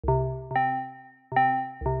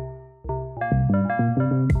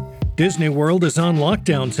Disney World is on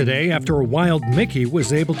lockdown today after a wild Mickey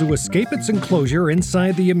was able to escape its enclosure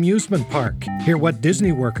inside the amusement park. Hear what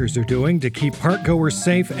Disney workers are doing to keep parkgoers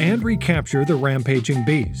safe and recapture the rampaging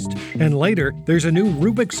beast. And later, there's a new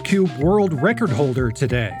Rubik's Cube world record holder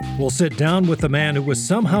today. We'll sit down with the man who was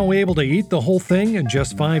somehow able to eat the whole thing in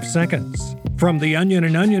just 5 seconds. From the Onion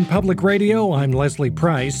and Onion Public Radio, I'm Leslie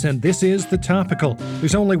Price, and this is The Topical.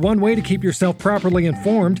 There's only one way to keep yourself properly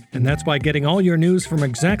informed, and that's by getting all your news from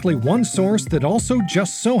exactly one source that also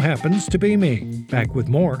just so happens to be me. Back with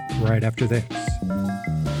more right after this.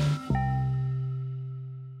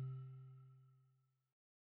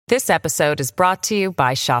 This episode is brought to you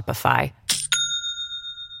by Shopify.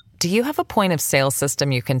 Do you have a point of sale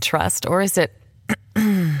system you can trust, or is it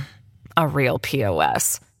a real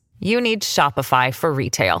POS? You need Shopify for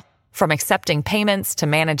retail. From accepting payments to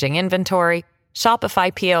managing inventory,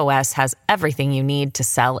 Shopify POS has everything you need to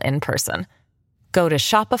sell in person. Go to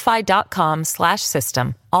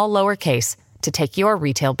shopify.com/system, all lowercase, to take your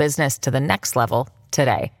retail business to the next level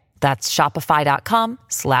today. That's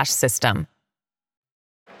shopify.com/system.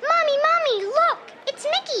 Mommy, look! It's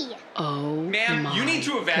Mickey! Oh, ma'am, you need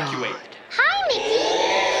to evacuate. God. Hi,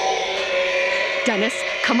 Mickey! Dennis,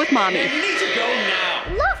 come with Mommy. Ma'am, you need to go now.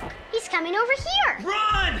 Look! He's coming over here!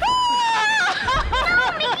 Run!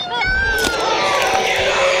 No, Mickey, no!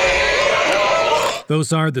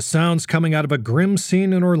 Those are the sounds coming out of a grim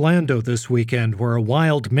scene in Orlando this weekend where a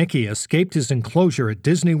wild Mickey escaped his enclosure at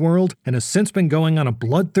Disney World and has since been going on a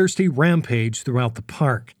bloodthirsty rampage throughout the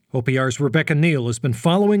park. OPR's Rebecca Neal has been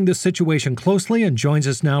following this situation closely and joins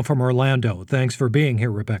us now from Orlando. Thanks for being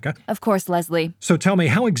here, Rebecca. Of course, Leslie. So tell me,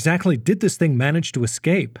 how exactly did this thing manage to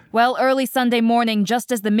escape? Well, early Sunday morning,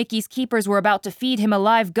 just as the Mickey's keepers were about to feed him a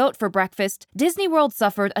live goat for breakfast, Disney World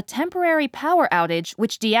suffered a temporary power outage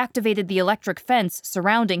which deactivated the electric fence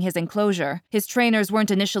surrounding his enclosure. His trainers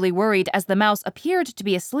weren't initially worried as the mouse appeared to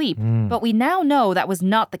be asleep, but we now know that was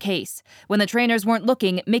not the case. When the trainers weren't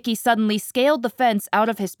looking, Mickey suddenly scaled the fence out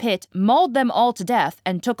of his pit, mauled them all to death,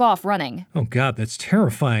 and took off running. Oh God, that's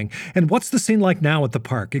terrifying. And what's the scene like now at the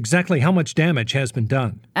park? Exactly how much damage has been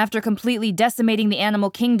done? After completely decimating the animal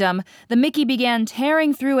kingdom, the Mickey began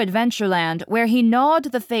tearing through Adventureland, where he gnawed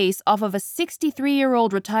the face off of a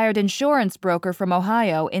 63-year-old retired insurance broker from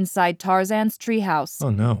Ohio inside Tarzan's treehouse. Oh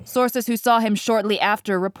no. Sources who saw him shortly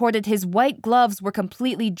after reported his white gloves were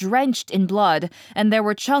completely drenched in blood, and there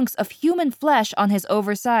were chunks of human flesh on his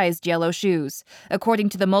oversized yellow shoes. According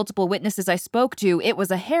to the multiple witnesses I spoke to, it was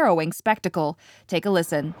a harrowing spectacle. Take a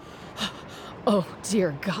listen. Oh,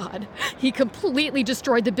 dear God. He completely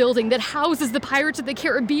destroyed the building that houses the Pirates of the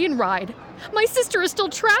Caribbean ride. My sister is still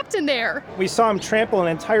trapped in there. We saw him trample an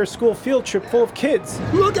entire school field trip full of kids.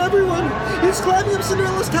 Look, everyone! He's climbing up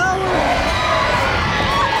Cinderella's tower!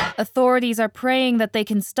 Authorities are praying that they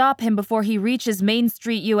can stop him before he reaches Main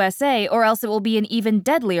Street, USA, or else it will be an even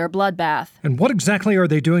deadlier bloodbath. And what exactly are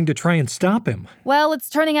they doing to try and stop him? Well, it's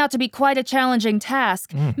turning out to be quite a challenging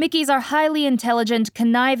task. Mickeys are highly intelligent,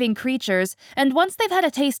 conniving creatures, and once they've had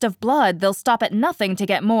a taste of blood, they'll stop at nothing to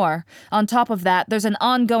get more. On top of that, there's an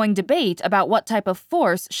ongoing debate about what type of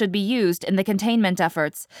force should be used in the containment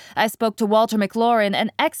efforts. I spoke to Walter McLaurin,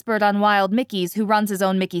 an expert on wild Mickeys who runs his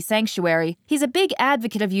own Mickey Sanctuary. He's a big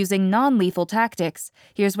advocate of using non-lethal tactics.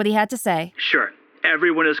 Here's what he had to say. Sure,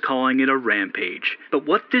 everyone is calling it a rampage. But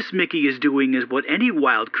what this Mickey is doing is what any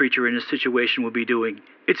wild creature in a situation would be doing.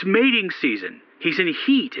 It's mating season. He's in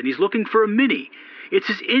heat and he's looking for a mini. It's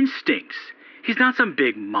his instincts. He's not some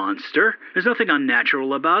big monster. There's nothing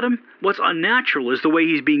unnatural about him. What's unnatural is the way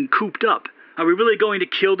he's being cooped up. Are we really going to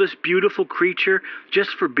kill this beautiful creature just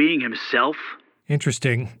for being himself?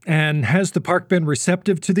 Interesting. And has the park been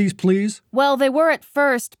receptive to these pleas? Well, they were at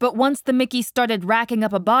first, but once the Mickey started racking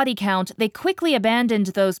up a body count, they quickly abandoned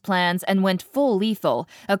those plans and went full lethal.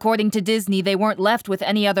 According to Disney, they weren't left with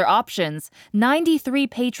any other options. 93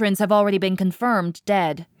 patrons have already been confirmed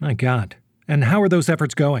dead. My God. And how are those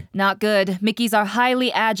efforts going? Not good. Mickeys are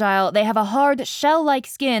highly agile. They have a hard, shell-like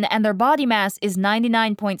skin, and their body mass is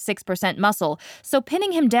 99.6% muscle, so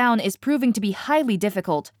pinning him down is proving to be highly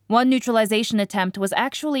difficult. One neutralization attempt was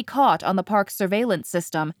actually caught on the park's surveillance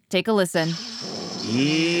system. Take a listen.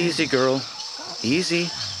 Easy, girl. Easy.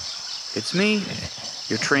 It's me,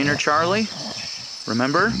 your trainer, Charlie.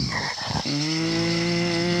 Remember?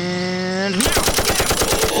 And now!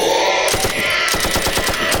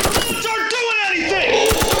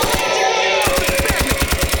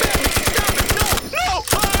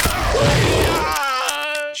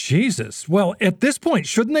 Jesus. Well, at this point,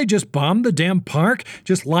 shouldn't they just bomb the damn park?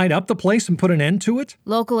 Just light up the place and put an end to it?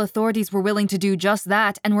 Local authorities were willing to do just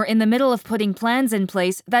that and were in the middle of putting plans in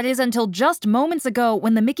place. That is until just moments ago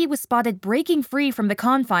when the Mickey was spotted breaking free from the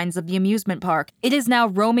confines of the amusement park. It is now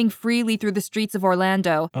roaming freely through the streets of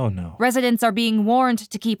Orlando. Oh no. Residents are being warned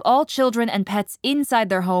to keep all children and pets inside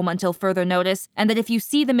their home until further notice, and that if you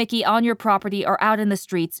see the Mickey on your property or out in the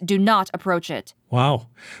streets, do not approach it. Wow.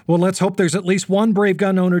 Well, let's hope there's at least one brave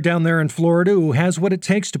gun owner down there in Florida who has what it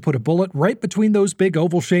takes to put a bullet right between those big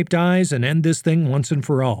oval-shaped eyes and end this thing once and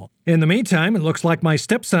for all. In the meantime, it looks like my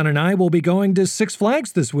stepson and I will be going to Six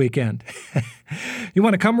Flags this weekend. You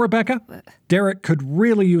want to come, Rebecca? Derek could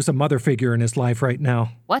really use a mother figure in his life right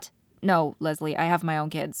now. What? No, Leslie, I have my own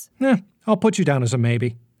kids. I'll put you down as a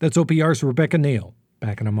maybe. That's OPR's Rebecca Neal.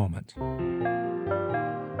 Back in a moment.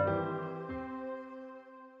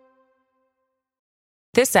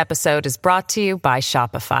 This episode is brought to you by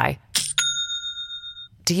Shopify.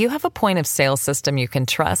 Do you have a point of sale system you can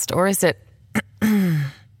trust, or is it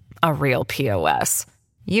a real POS?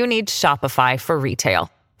 You need Shopify for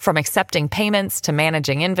retail. From accepting payments to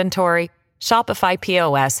managing inventory, Shopify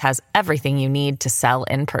POS has everything you need to sell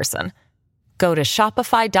in person. Go to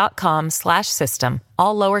shopify.com/system,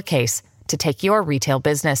 all lowercase, to take your retail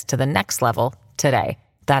business to the next level today.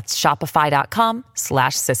 That's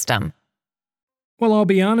shopify.com/system. Well, I'll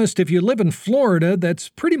be honest, if you live in Florida, that's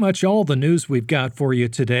pretty much all the news we've got for you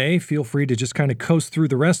today. Feel free to just kind of coast through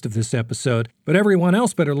the rest of this episode. But everyone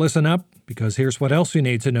else better listen up, because here's what else you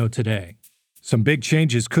need to know today. Some big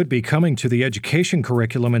changes could be coming to the education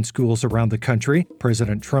curriculum in schools around the country.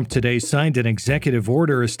 President Trump today signed an executive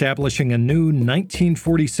order establishing a new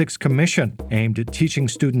 1946 commission aimed at teaching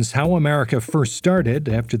students how America first started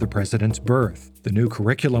after the president's birth. The new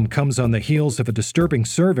curriculum comes on the heels of a disturbing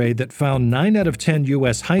survey that found 9 out of 10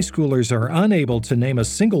 U.S. high schoolers are unable to name a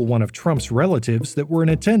single one of Trump's relatives that were in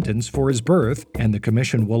attendance for his birth, and the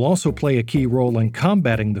commission will also play a key role in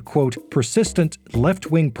combating the, quote, persistent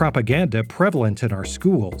left-wing propaganda prevalent in our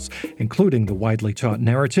schools, including the widely taught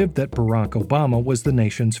narrative that Barack Obama was the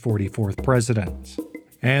nation's 44th president.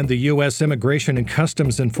 And the U.S. Immigration and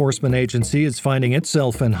Customs Enforcement Agency is finding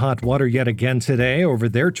itself in hot water yet again today over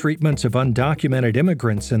their treatment of undocumented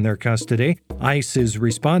immigrants in their custody. ICE is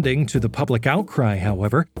responding to the public outcry,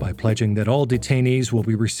 however, by pledging that all detainees will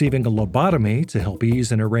be receiving a lobotomy to help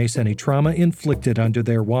ease and erase any trauma inflicted under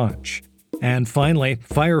their watch. And finally,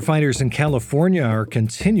 firefighters in California are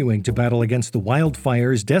continuing to battle against the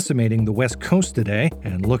wildfires decimating the West Coast today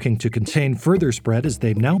and looking to contain further spread as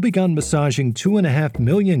they've now begun massaging 2.5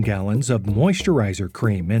 million gallons of moisturizer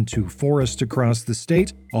cream into forests across the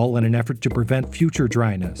state, all in an effort to prevent future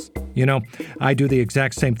dryness. You know, I do the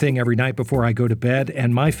exact same thing every night before I go to bed,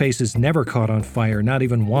 and my face is never caught on fire, not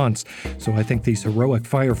even once, so I think these heroic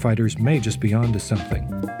firefighters may just be onto something.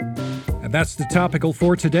 And that's the Topical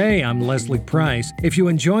for today. I'm Leslie Price. If you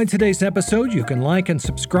enjoyed today's episode, you can like and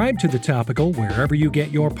subscribe to The Topical wherever you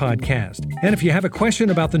get your podcast. And if you have a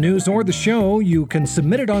question about the news or the show, you can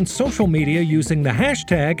submit it on social media using the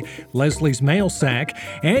hashtag Leslie's Mail Sack,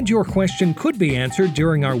 and your question could be answered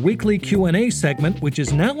during our weekly Q&A segment, which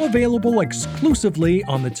is now available exclusively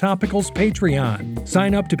on The Topical's Patreon.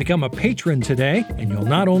 Sign up to become a patron today, and you'll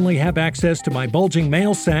not only have access to my bulging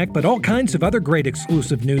mail sack, but all kinds of other great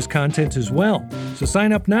exclusive news content as well. So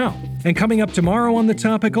sign up now. And coming up tomorrow on The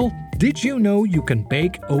Topical, did you know you can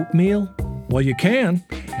bake oatmeal? Well, you can,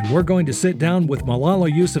 and we're going to sit down with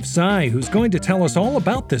Malala Yousafzai, who's going to tell us all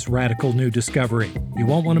about this radical new discovery. You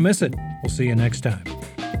won't want to miss it. We'll see you next time.